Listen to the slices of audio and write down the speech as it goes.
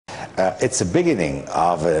It's a beginning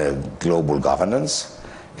of a global governance.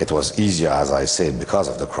 It was easier, as I said, because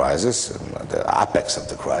of the crisis. The apex of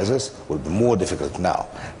the crisis will be more difficult now.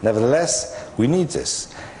 Nevertheless, we need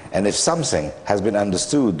this. And if something has been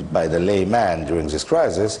understood by the layman during this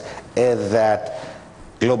crisis, is that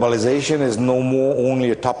globalization is no more only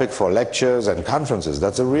a topic for lectures and conferences.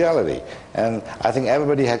 That's a reality. And I think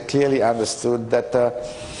everybody had clearly understood that,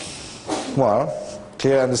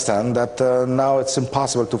 clearly understand that now it's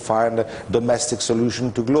impossible to find a domestic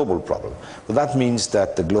solution to global problem. So that means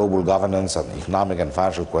that the global governance and economic and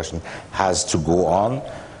financial question has to go on.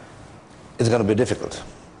 It's going to be difficult.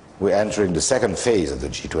 We're entering the second phase of the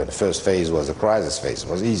G20. The first phase was the crisis phase. It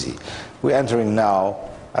was easy. We're entering now,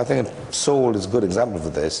 I think Seoul is a good example for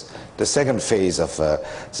this, the second phase of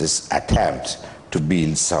this attempt to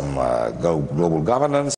build some global governance.